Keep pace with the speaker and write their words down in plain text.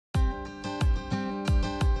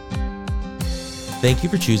Thank you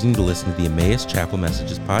for choosing to listen to the Emmaus Chapel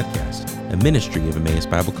Messages podcast, a ministry of Emmaus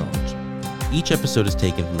Bible College. Each episode is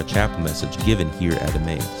taken from a chapel message given here at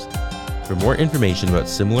Emmaus. For more information about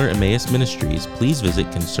similar Emmaus ministries, please visit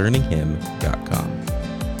concerninghim.com.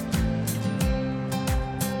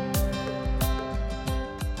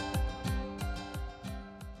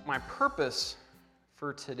 My purpose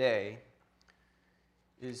for today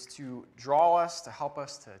is to draw us, to help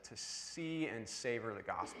us to see and savor the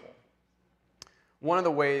gospel. One of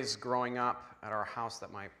the ways growing up at our house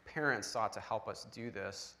that my parents sought to help us do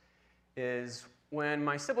this is when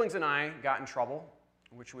my siblings and I got in trouble,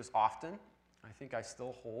 which was often. I think I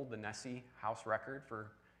still hold the Nessie house record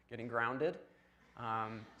for getting grounded.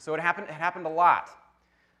 So it happened a lot.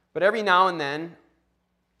 But every now and then,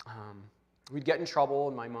 we'd get in trouble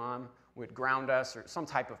and my mom would ground us or some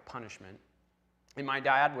type of punishment. And my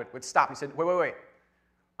dad would stop. He said, wait.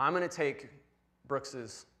 I'm going to take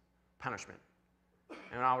Brooks's punishment.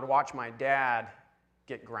 And I would watch my dad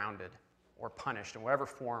get grounded or punished in whatever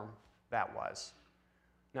form that was.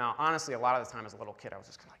 Now, honestly, a lot of the time as a little kid, I was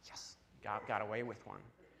just kind of like, yes, got away with one.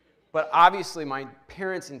 But obviously, my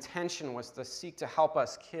parents' intention was to seek to help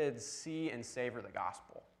us kids see and savor the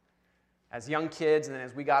gospel. As young kids, and then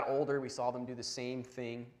as we got older, we saw them do the same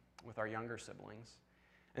thing with our younger siblings.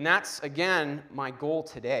 And that's, again, my goal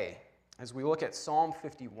today as we look at Psalm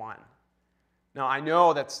 51. Now, I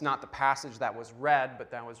know that's not the passage that was read, but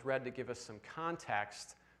that was read to give us some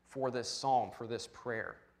context for this psalm, for this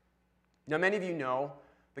prayer. Now, many of you know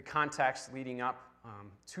the context leading up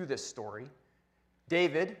to this story.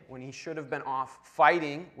 David, when he should have been off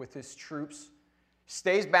fighting with his troops,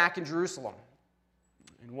 stays back in Jerusalem.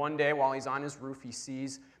 And one day, while he's on his roof, he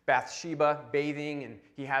sees Bathsheba bathing, and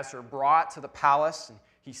he has her brought to the palace, and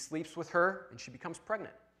he sleeps with her, and she becomes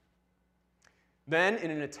pregnant. Then, in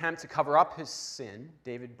an attempt to cover up his sin,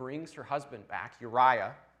 David brings her husband back,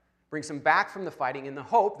 Uriah, brings him back from the fighting in the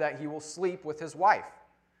hope that he will sleep with his wife.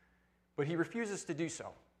 But he refuses to do so,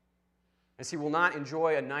 as he will not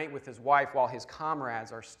enjoy a night with his wife while his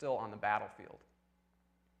comrades are still on the battlefield.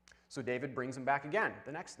 So David brings him back again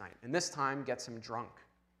the next night, and this time gets him drunk.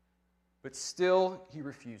 But still he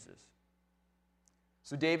refuses.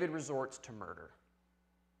 So David resorts to murder.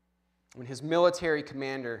 When his military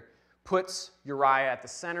commander puts Uriah at the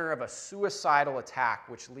center of a suicidal attack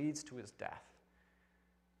which leads to his death.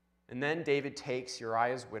 And then David takes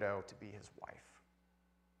Uriah's widow to be his wife.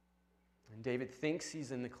 And David thinks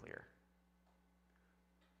he's in the clear.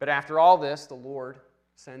 But after all this, the Lord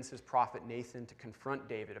sends his prophet Nathan to confront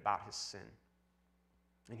David about his sin.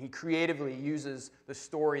 And he creatively uses the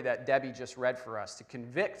story that Debbie just read for us to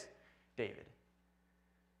convict David.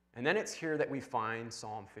 And then it's here that we find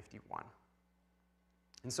Psalm 51.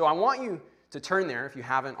 And so I want you to turn there if you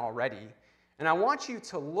haven't already, and I want you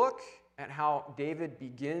to look at how David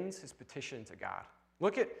begins his petition to God.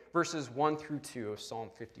 Look at verses 1 through 2 of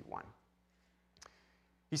Psalm 51.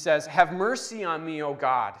 He says, "Have mercy on me, O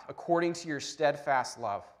God, according to your steadfast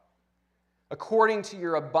love. According to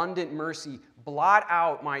your abundant mercy, blot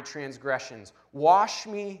out my transgressions. Wash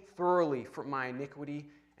me thoroughly from my iniquity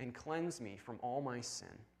and cleanse me from all my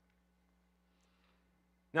sin."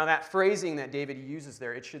 Now, that phrasing that David uses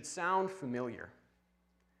there, it should sound familiar.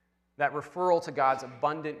 That referral to God's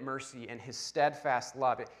abundant mercy and his steadfast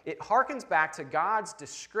love. It harkens back to God's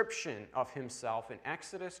description of himself in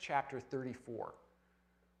Exodus chapter 34,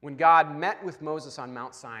 when God met with Moses on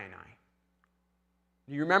Mount Sinai.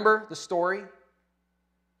 Do you remember the story?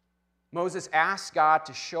 Moses asked God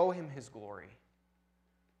to show him his glory.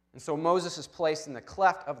 And so Moses is placed in the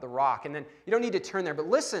cleft of the rock. And then, you don't need to turn there, but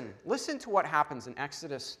listen to what happens in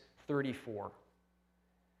Exodus 34.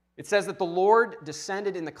 It says that the Lord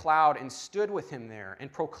descended in the cloud and stood with him there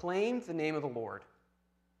and proclaimed the name of the Lord.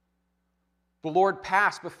 The Lord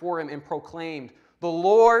passed before him and proclaimed, the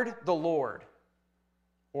Lord,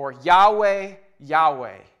 or Yahweh,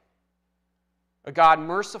 Yahweh, a God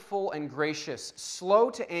merciful and gracious, slow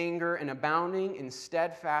to anger and abounding in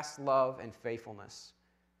steadfast love and faithfulness,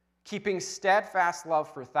 keeping steadfast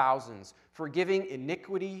love for thousands, forgiving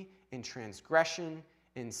iniquity and transgression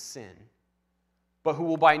and sin, but who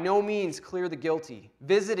will by no means clear the guilty,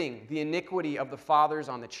 visiting the iniquity of the fathers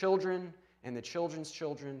on the children and the children's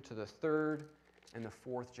children to the third and the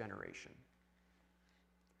fourth generation.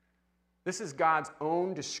 This is God's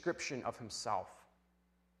own description of himself.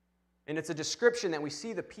 And it's a description that we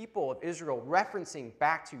see the people of Israel referencing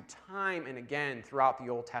back to time and again throughout the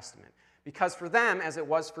Old Testament. Because for them, as it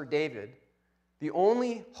was for David, the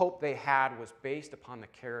only hope they had was based upon the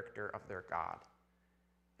character of their God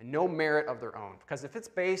and no merit of their own. Because if it's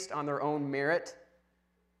based on their own merit,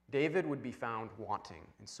 David would be found wanting,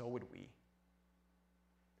 and so would we.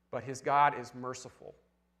 But his God is merciful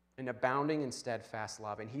and abounding in steadfast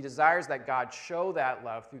love, and he desires that God show that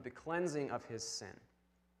love through the cleansing of his sin.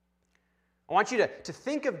 I want you to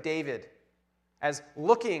think of David as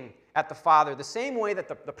looking at the Father the same way that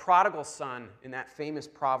the prodigal son in that famous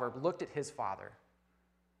proverb looked at his father.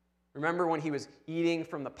 Remember when he was eating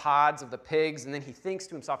from the pods of the pigs, and then he thinks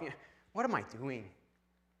to himself, what am I doing?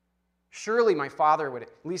 Surely my father would at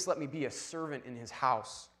least let me be a servant in his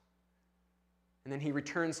house. And then he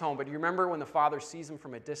returns home. But do you remember when the father sees him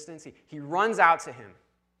from a distance? He runs out to him.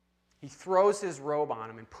 He throws his robe on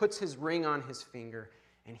him and puts his ring on his finger,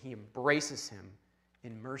 and he embraces him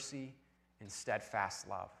in mercy and steadfast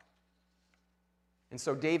love. And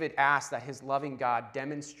so David asks that his loving God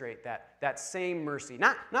demonstrate that same mercy,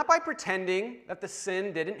 not by pretending that the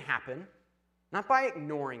sin didn't happen, not by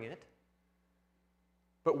ignoring it,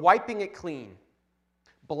 but wiping it clean,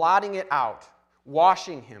 blotting it out,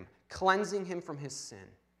 washing him, cleansing him from his sin.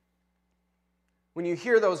 When you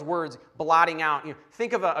hear those words, blotting out,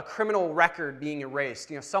 think of a criminal record being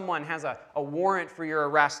erased. Someone has a warrant for your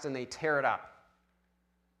arrest and they tear it up.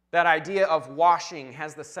 That idea of washing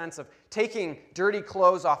has the sense of taking dirty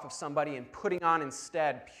clothes off of somebody and putting on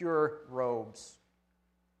instead pure robes.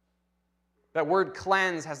 That word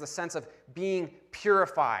cleanse has the sense of being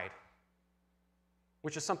purified,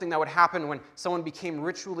 which is something that would happen when someone became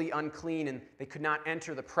ritually unclean and they could not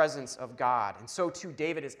enter the presence of God. And so too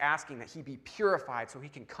David is asking that he be purified so he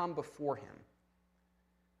can come before him.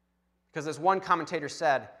 Because as one commentator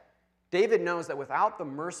said, David knows that without the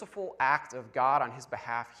merciful act of God on his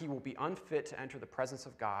behalf, he will be unfit to enter the presence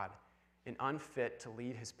of God and unfit to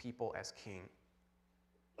lead his people as king.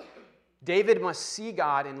 David must see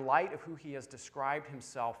God in light of who he has described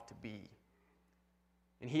himself to be.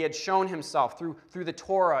 And he had shown himself through the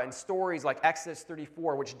Torah and stories like Exodus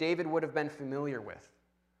 34, which David would have been familiar with.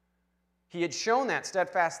 He had shown that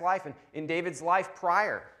steadfast life in David's life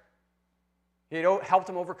prior. He had helped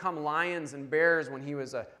him overcome lions and bears when he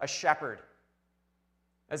was a shepherd.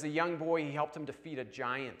 As a young boy, he helped him defeat a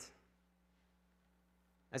giant.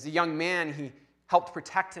 As a young man, he helped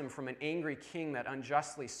protect him from an angry king that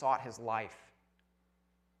unjustly sought his life.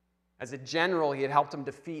 As a general, he had helped him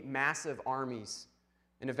defeat massive armies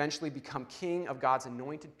and eventually become king of God's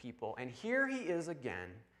anointed people. And here he is again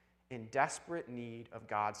in desperate need of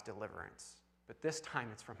God's deliverance. But this time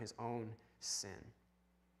it's from his own sin.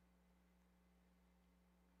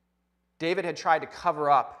 David had tried to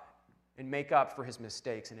cover up and make up for his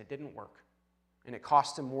mistakes, and it didn't work. And it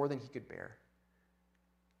cost him more than he could bear.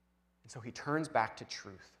 And so he turns back to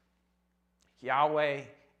truth. Yahweh,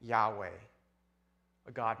 Yahweh,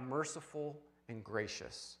 a God merciful and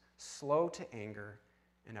gracious, slow to anger,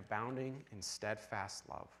 and abounding in steadfast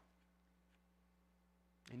love.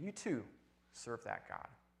 And you too serve that God.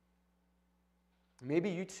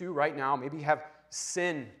 Maybe you too right now, maybe you have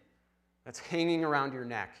sin that's hanging around your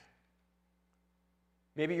neck.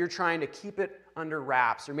 Maybe you're trying to keep it under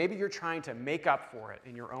wraps, or maybe you're trying to make up for it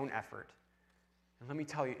in your own effort. And let me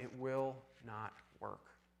tell you, it will not work.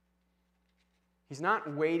 He's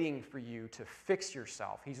not waiting for you to fix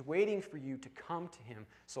yourself. He's waiting for you to come to him.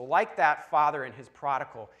 So like that father and his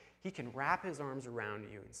prodigal, he can wrap his arms around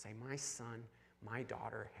you and say, my son, my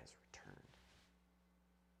daughter has returned.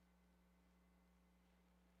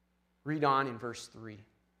 Read on in verse 3.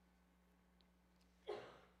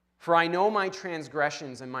 For I know my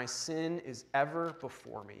transgressions, and my sin is ever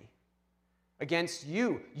before me. Against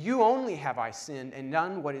you, you only have I sinned and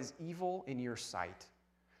done what is evil in your sight,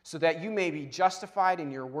 so that you may be justified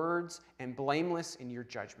in your words and blameless in your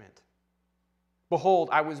judgment. Behold,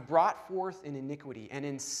 I was brought forth in iniquity, and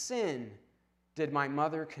in sin did my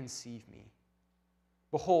mother conceive me.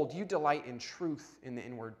 Behold, you delight in truth in the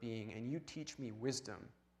inward being, and you teach me wisdom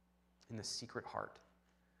in the secret heart.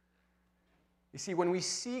 You see, when we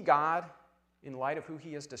see God in light of who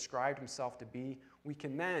he has described himself to be, we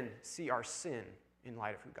can then see our sin in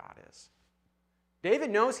light of who God is.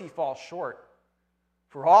 David knows he falls short,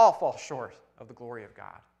 for all fall short of the glory of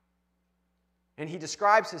God. And he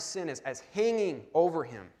describes his sin as hanging over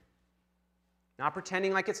him, not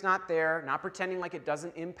pretending like it's not there, not pretending like it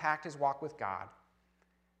doesn't impact his walk with God.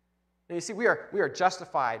 Now you see, we are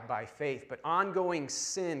justified by faith, but ongoing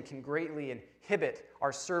sin can greatly inhibit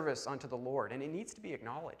our service unto the Lord, and it needs to be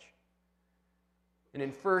acknowledged. And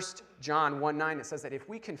in 1 John 1:9, it says that if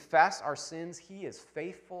we confess our sins, he is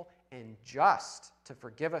faithful and just to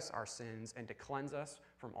forgive us our sins and to cleanse us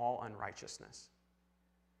from all unrighteousness.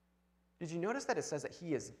 Did you notice that it says that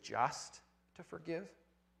he is just to forgive?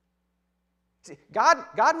 See,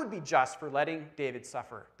 God would be just for letting David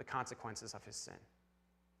suffer the consequences of his sin.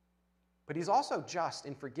 But he's also just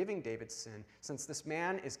in forgiving David's sin, since this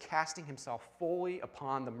man is casting himself fully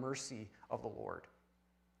upon the mercy of the Lord.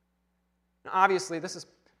 Now, obviously, this is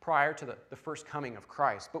prior to the first coming of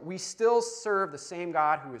Christ, but we still serve the same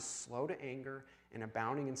God who is slow to anger and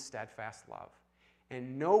abounding in steadfast love.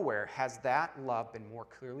 And nowhere has that love been more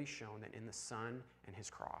clearly shown than in the Son and his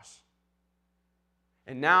cross.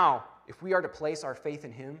 And now, if we are to place our faith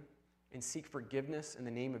in him and seek forgiveness in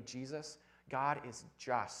the name of Jesus, God is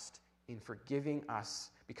just in forgiving us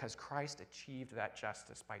because Christ achieved that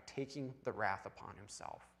justice by taking the wrath upon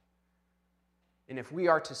himself. And if we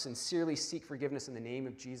are to sincerely seek forgiveness in the name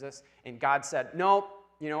of Jesus, and God said, no,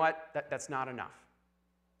 you know what, that's not enough,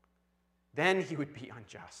 then he would be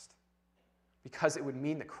unjust, because it would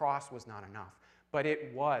mean the cross was not enough. But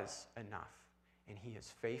it was enough, and he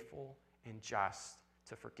is faithful and just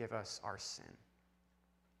to forgive us our sin.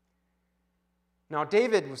 Now,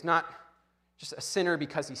 David was not just a sinner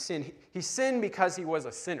because he sinned. He sinned because he was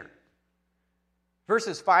a sinner.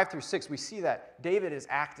 Verses 5 through 6, we see that David is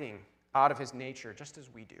acting out of his nature just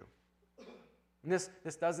as we do. And this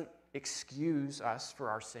doesn't excuse us for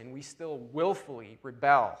our sin. We still willfully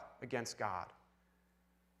rebel against God.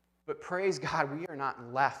 But praise God, we are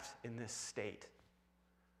not left in this state.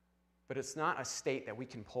 But it's not a state that we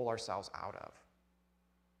can pull ourselves out of.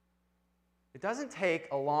 It doesn't take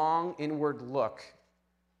a long inward look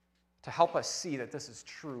to help us see that this is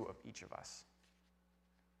true of each of us.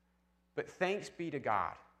 But thanks be to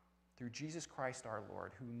God, through Jesus Christ our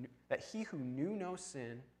Lord, that he who knew no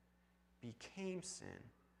sin became sin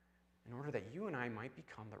in order that you and I might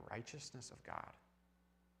become the righteousness of God.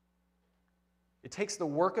 It takes the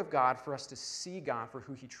work of God for us to see God for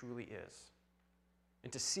who he truly is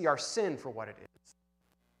and to see our sin for what it is.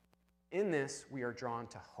 In this, we are drawn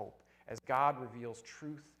to hope as God reveals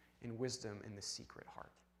truth and wisdom in the secret heart.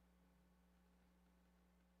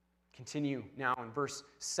 Continue now in verse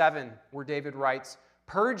 7, where David writes,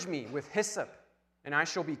 "Purge me with hyssop, and I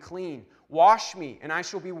shall be clean. Wash me, and I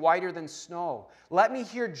shall be whiter than snow. Let me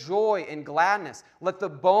hear joy and gladness. Let the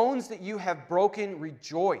bones that you have broken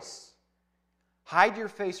rejoice. Hide your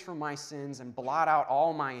face from my sins and blot out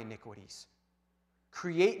all my iniquities.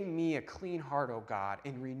 Create in me a clean heart, O God,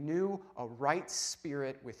 and renew a right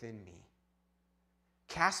spirit within me.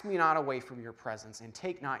 Cast me not away from your presence, and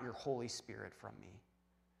take not your Holy Spirit from me.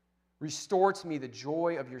 Restore to me the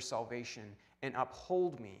joy of your salvation, and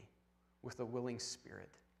uphold me with a willing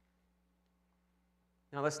spirit."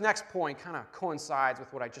 Now, this next point kind of coincides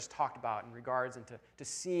with what I just talked about in regards to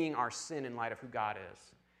seeing our sin in light of who God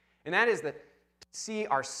is. And that is that to see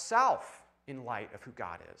ourself in light of who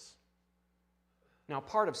God is. Now,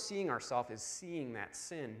 part of seeing ourselves is seeing that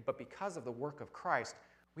sin, but because of the work of Christ,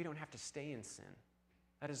 we don't have to stay in sin.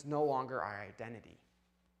 That is no longer our identity.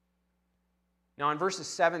 Now, in verses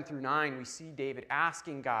 7 through 9, we see David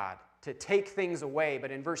asking God to take things away,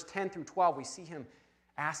 but in verse 10 through 12, we see him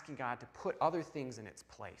asking God to put other things in its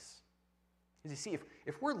place. As you see,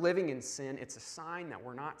 if we're living in sin, it's a sign that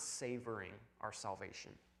we're not savoring our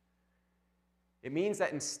salvation. It means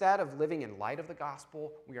that instead of living in light of the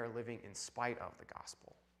gospel, we are living in spite of the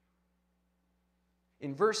gospel.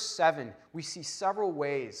 In verse 7, we see several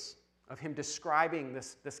ways of him describing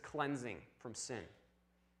this cleansing from sin.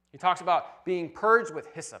 He talks about being purged with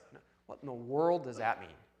hyssop. What in the world does that mean?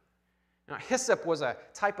 Now, hyssop was a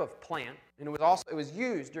type of plant, and it was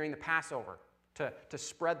used during the Passover to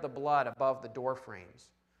spread the blood above the door frames.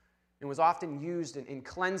 It was often used in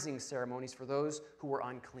cleansing ceremonies for those who were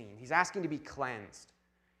unclean. He's asking to be cleansed.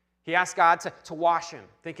 He asks God to wash him.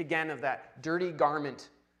 Think again of that dirty garment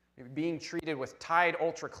being treated with Tide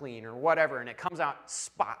Ultra Clean or whatever, and it comes out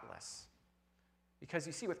spotless. Because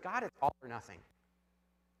you see, with God, it's all or nothing.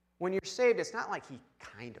 When you're saved, it's not like he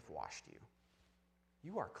kind of washed you.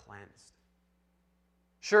 You are cleansed.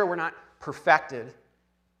 Sure, we're not perfected,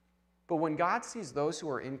 but when God sees those who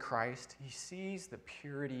are in Christ, he sees the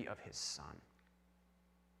purity of his Son.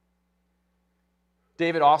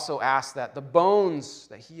 David also asks that the bones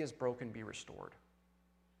that he has broken be restored.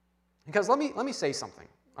 Because let me say something.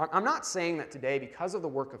 I'm not saying that today, because of the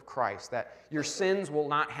work of Christ, that your sins will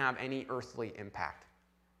not have any earthly impact.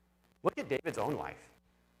 Look at David's own life.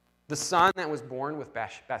 The son that was born with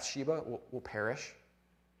Bathsheba will perish.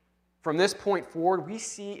 From this point forward, we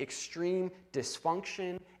see extreme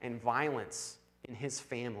dysfunction and violence in his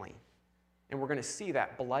family. And we're going to see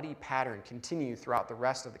that bloody pattern continue throughout the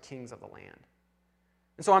rest of the kings of the land.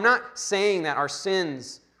 And so I'm not saying that our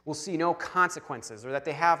sins will see no consequences or that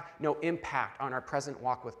they have no impact on our present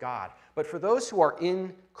walk with God. But for those who are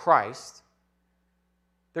in Christ,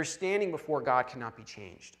 their standing before God cannot be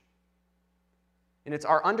changed. And it's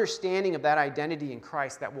our understanding of that identity in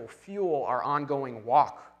Christ that will fuel our ongoing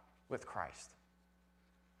walk with Christ.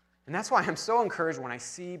 And that's why I'm so encouraged when I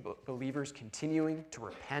see believers continuing to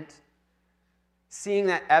repent, seeing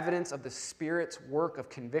that evidence of the Spirit's work of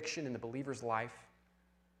conviction in the believer's life.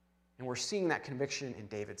 And we're seeing that conviction in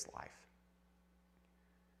David's life.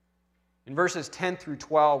 In verses 10 through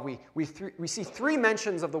 12, we see three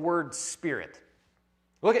mentions of the word Spirit.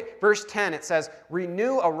 Look at verse 10. It says,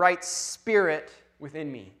 "Renew a right spirit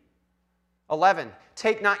within me." 11,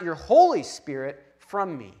 "Take not your Holy Spirit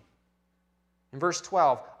from me." In verse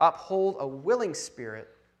 12, "Uphold a willing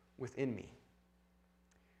spirit within me."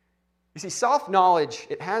 You see, self-knowledge,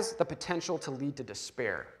 it has the potential to lead to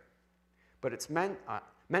despair, but it's meant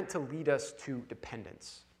to lead us to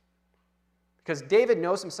dependence. Because David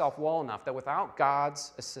knows himself well enough that without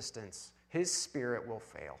God's assistance, his spirit will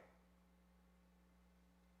fail.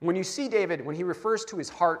 When you see David, when he refers to his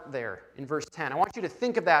heart there in verse 10, I want you to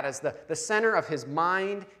think of that as the center of his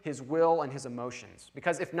mind, his will, and his emotions.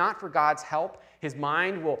 Because if not for God's help, his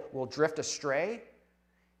mind will drift astray,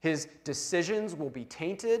 his decisions will be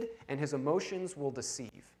tainted, and his emotions will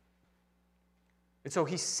deceive. And so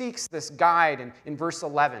he seeks this guide in verse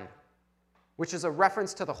 11, which is a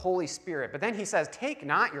reference to the Holy Spirit. But then he says, "Take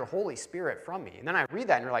not your Holy Spirit from me." And then I read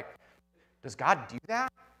that and you're like, does God do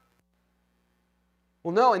that?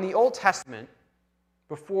 Well, no, in the Old Testament,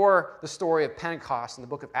 before the story of Pentecost in the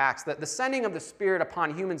book of Acts, that the sending of the Spirit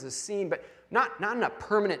upon humans is seen, but not in a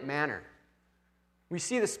permanent manner. We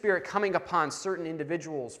see the Spirit coming upon certain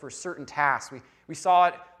individuals for certain tasks. We saw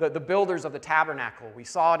it, the builders of the tabernacle. We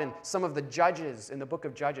saw it in some of the judges in the book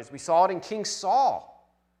of Judges. We saw it in King Saul.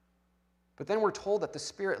 But then we're told that the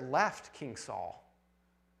Spirit left King Saul.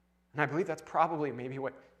 And I believe that's probably maybe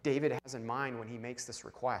what David has in mind when he makes this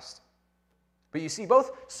request. But you see,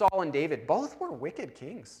 both Saul and David, both were wicked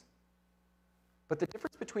kings. But the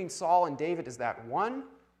difference between Saul and David is that one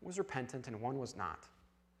was repentant and one was not.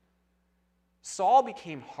 Saul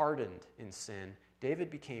became hardened in sin. David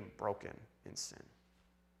became broken in sin.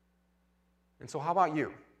 And so how about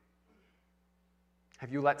you?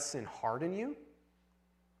 Have you let sin harden you?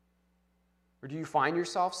 Or do you find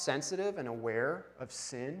yourself sensitive and aware of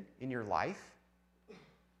sin in your life?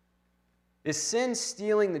 Is sin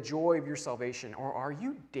stealing the joy of your salvation, or are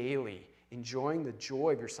you daily enjoying the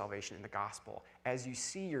joy of your salvation in the gospel as you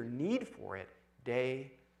see your need for it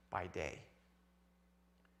day by day?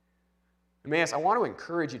 Emmaus, I want to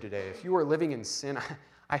encourage you today. If you are living in sin,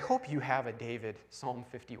 I hope you have a David Psalm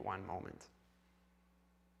 51 moment.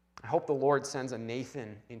 I hope the Lord sends a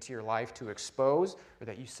Nathan into your life to expose, or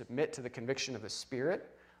that you submit to the conviction of the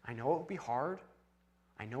Spirit. I know it will be hard.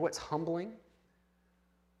 I know it's humbling.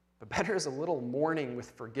 But better is a little mourning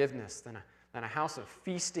with forgiveness than a house of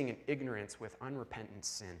feasting and ignorance with unrepentant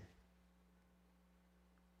sin.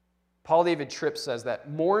 Paul David Tripp says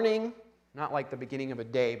that mourning, not like the beginning of a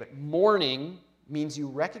day, but mourning means you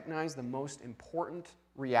recognize the most important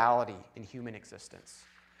reality in human existence: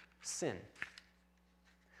 sin.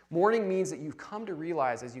 Mourning means that you've come to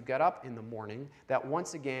realize as you get up in the morning that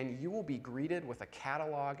once again you will be greeted with a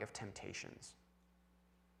catalog of temptations.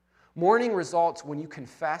 Mourning results when you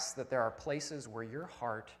confess that there are places where your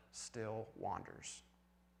heart still wanders.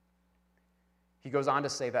 He goes on to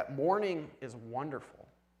say that mourning is wonderful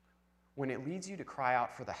when it leads you to cry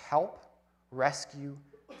out for the help, rescue,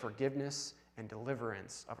 forgiveness, and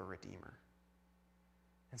deliverance of a Redeemer.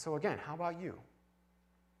 And so again, how about you?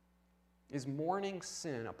 Is mourning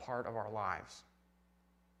sin a part of our lives?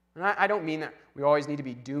 And I don't mean that we always need to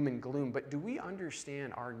be doom and gloom, but do we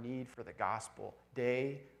understand our need for the gospel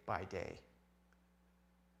day by day?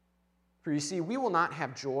 For you see, we will not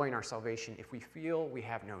have joy in our salvation if we feel we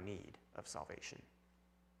have no need of salvation.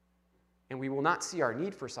 And we will not see our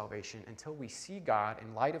need for salvation until we see God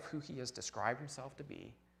in light of who he has described himself to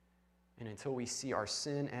be, and until we see our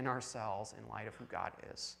sin and ourselves in light of who God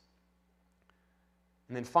is.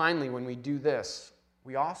 And then finally, when we do this,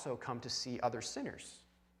 we also come to see other sinners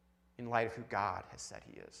in light of who God has said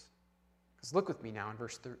he is. Because look with me now in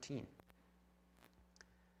verse 13.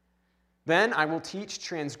 "Then I will teach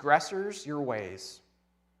transgressors your ways,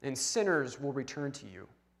 and sinners will return to you.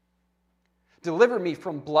 Deliver me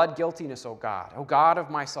from blood guiltiness, O God of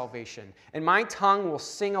my salvation, and my tongue will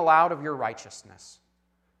sing aloud of your righteousness.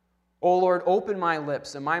 O Lord, open my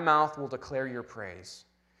lips, and my mouth will declare your praise.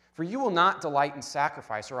 For you will not delight in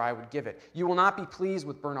sacrifice, or I would give it. You will not be pleased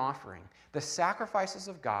with burnt offering. The sacrifices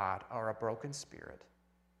of God are a broken spirit.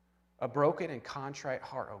 A broken and contrite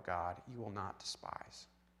heart, O God, you will not despise."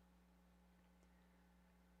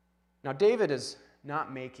 Now, David is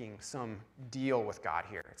not making some deal with God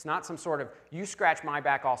here. It's not some sort of, you scratch my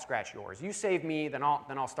back, I'll scratch yours. You save me, then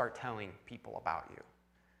I'll start telling people about you.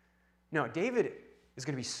 No, David is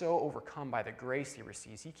going to be so overcome by the grace he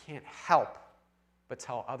receives, he can't help but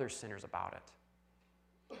tell other sinners about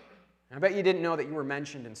it. And I bet you didn't know that you were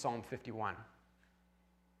mentioned in Psalm 51.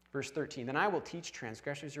 Verse 13, then I will teach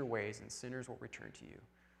transgressors your ways, and sinners will return to you.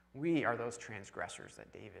 We are those transgressors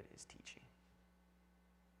that David is teaching.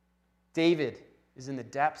 David is in the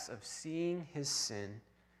depths of seeing his sin,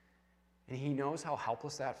 and he knows how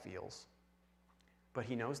helpless that feels, but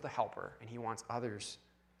he knows the helper, and he wants others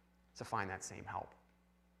to find that same help.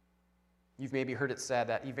 You've maybe heard it said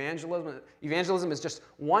that evangelism is just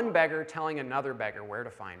one beggar telling another beggar where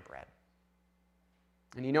to find bread.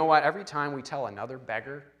 And you know what? Every time we tell another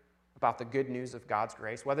beggar about the good news of God's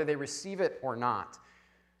grace, whether they receive it or not,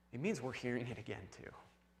 it means we're hearing it again too.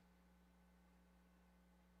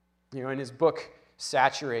 You know, in his book,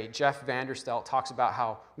 Saturate, Jeff Vanderstelt talks about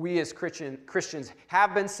how we as Christians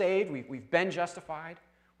have been saved, we've been justified,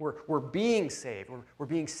 we're being saved, we're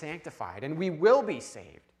being sanctified, and we will be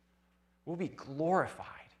saved. We'll be glorified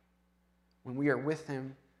when we are with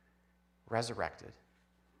him resurrected.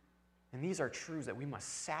 And these are truths that we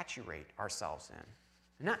must saturate ourselves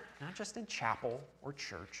in. Not just in chapel or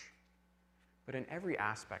church, but in every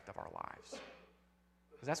aspect of our lives.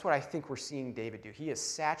 Because that's what I think we're seeing David do. He is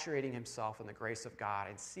saturating himself in the grace of God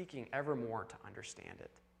and seeking ever more to understand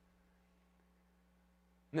it.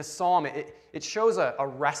 In this psalm, it shows a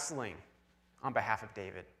wrestling on behalf of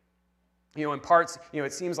David. You know, in parts,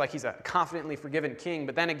 it seems like he's a confidently forgiven king,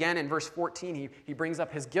 but then again in verse 14, he brings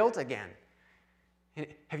up his guilt again. And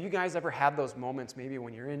have you guys ever had those moments maybe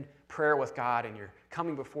when you're in prayer with God and you're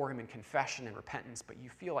coming before him in confession and repentance, but you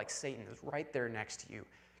feel like Satan is right there next to you,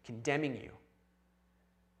 condemning you?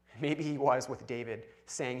 Maybe he was with David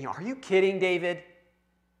saying, are you kidding, David?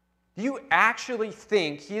 Do you actually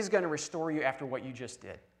think he's going to restore you after what you just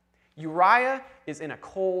did? Uriah is in a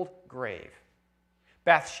cold grave.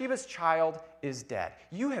 Bathsheba's child is dead.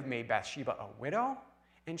 You have made Bathsheba a widow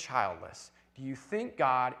and childless. Do you think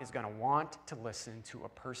God is going to want to listen to a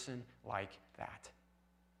person like that?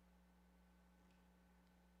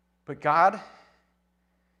 But God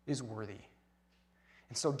is worthy.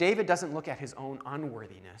 And so David doesn't look at his own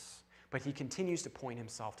unworthiness, but he continues to point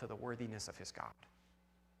himself to the worthiness of his God.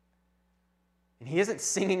 And he isn't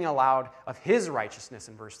singing aloud of his righteousness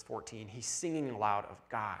in verse 14. He's singing aloud of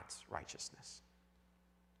God's righteousness.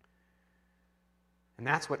 And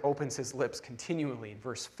that's what opens his lips continually in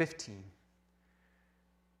verse 15.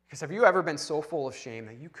 Because have you ever been so full of shame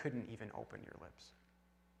that you couldn't even open your lips?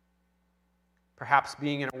 Perhaps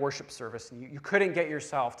being in a worship service and you couldn't get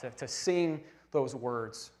yourself to sing those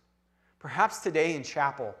words. Perhaps today in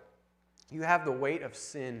chapel, you have the weight of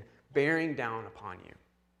sin bearing down upon you.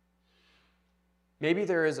 Maybe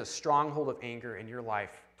there is a stronghold of anger in your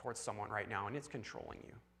life towards someone right now, and it's controlling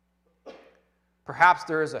you. Perhaps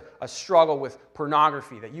there is a struggle with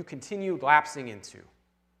pornography that you continue lapsing into.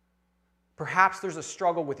 Perhaps there's a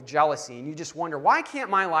struggle with jealousy, and you just wonder, why can't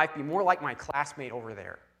my life be more like my classmate over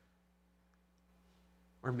there?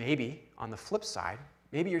 Or maybe, on the flip side,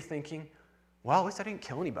 maybe you're thinking, well, at least I didn't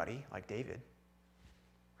kill anybody like David.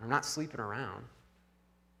 Or I'm not sleeping around.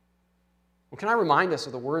 Well, can I remind us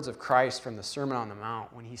of the words of Christ from the Sermon on the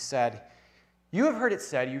Mount when he said, you have heard it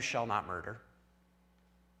said, you shall not murder,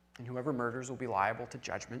 and whoever murders will be liable to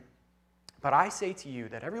judgment. But I say to you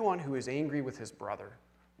that everyone who is angry with his brother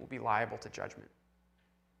will be liable to judgment.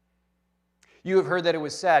 You have heard that it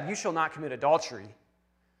was said, you shall not commit adultery.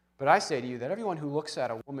 But I say to you that everyone who looks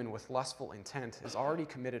at a woman with lustful intent has already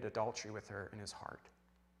committed adultery with her in his heart.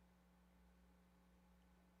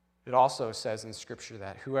 It also says in Scripture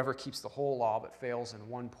that whoever keeps the whole law but fails in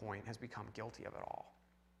one point has become guilty of it all.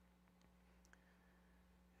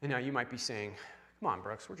 And now you might be saying, come on,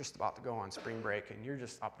 Brooks, we're just about to go on spring break, and you're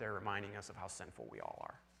just up there reminding us of how sinful we all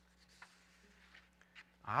are.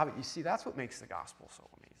 But you see, that's what makes the gospel so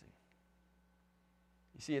amazing.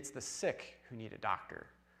 You see, it's the sick who need a doctor,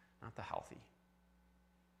 not the healthy.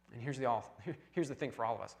 And here's the thing for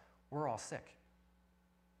all of us. We're all sick.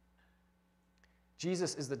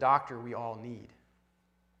 Jesus is the doctor we all need.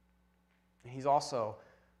 And he's also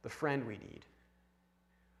the friend we need.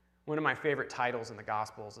 One of my favorite titles in the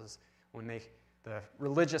Gospels is when the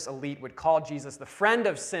religious elite would call Jesus the friend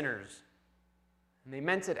of sinners. And they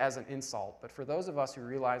meant it as an insult. But for those of us who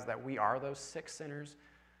realize that we are those sick sinners,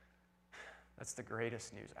 that's the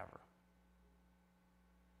greatest news ever.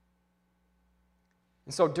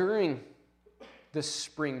 And so during this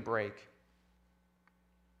spring break,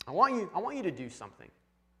 I want you to do something.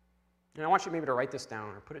 And I want you maybe to write this down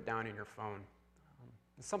or put it down in your phone.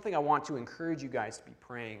 It's something I want to encourage you guys to be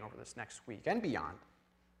praying over this next week and beyond.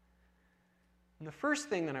 And the first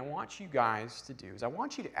thing that I want you guys to do is I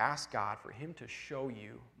want you to ask God for him to show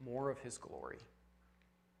you more of his glory.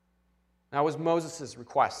 That was Moses'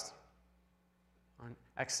 request on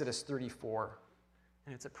Exodus 34.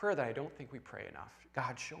 And it's a prayer that I don't think we pray enough.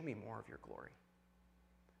 God, show me more of your glory.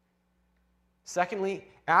 Secondly,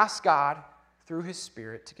 ask God through his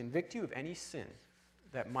Spirit to convict you of any sin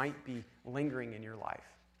that might be lingering in your life.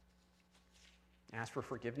 Ask for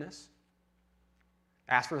forgiveness.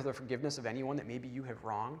 Ask for the forgiveness of anyone that maybe you have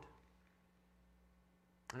wronged.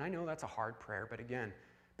 And I know that's a hard prayer, but again,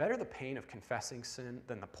 better the pain of confessing sin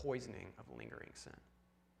than the poisoning of lingering sin.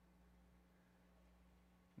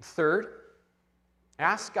 Third,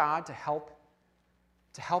 ask God to help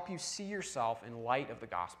you see yourself in light of the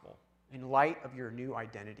gospel, in light of your new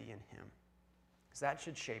identity in him, because that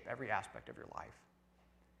should shape every aspect of your life.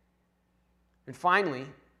 And finally,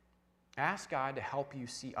 ask God to help you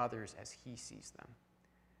see others as he sees them,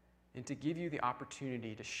 and to give you the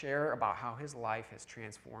opportunity to share about how his life has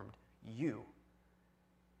transformed you,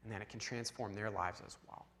 and that it can transform their lives as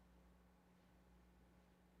well.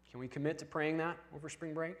 Can we commit to praying that over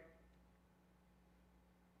spring break?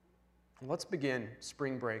 Let's begin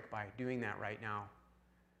spring break by doing that right now.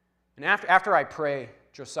 And after I pray,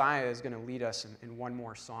 Josiah is going to lead us in one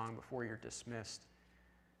more song before you're dismissed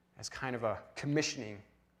as kind of a commissioning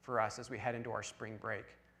for us as we head into our spring break.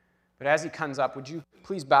 But as he comes up, would you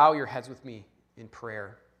please bow your heads with me in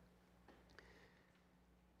prayer?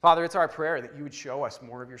 Father, it's our prayer that you would show us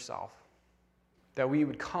more of yourself, that we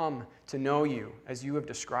would come to know you as you have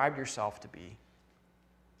described yourself to be.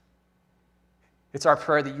 It's our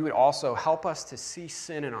prayer that you would also help us to see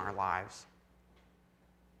sin in our lives,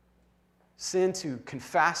 sin to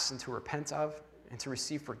confess and to repent of and to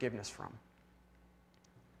receive forgiveness from.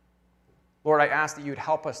 Lord, I ask that you would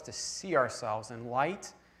help us to see ourselves in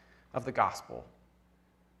light of the gospel.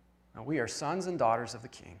 Now, we are sons and daughters of the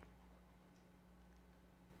King.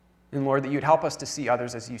 And Lord, that you'd help us to see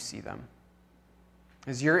others as you see them,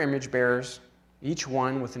 as your image bearers, each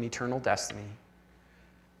one with an eternal destiny,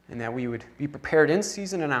 and that we would be prepared in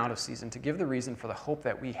season and out of season to give the reason for the hope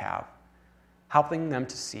that we have, helping them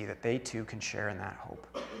to see that they too can share in that hope.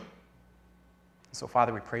 And so,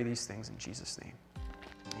 Father, we pray these things in Jesus' name.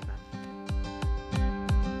 Amen.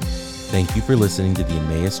 Thank you for listening to the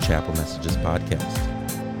Emmaus Chapel Messages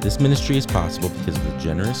podcast. This ministry is possible because of the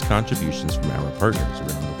generous contributions from our partners around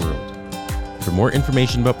the world. For more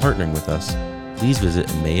information about partnering with us, please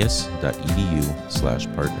visit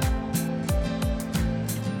emmaus.edu/partner.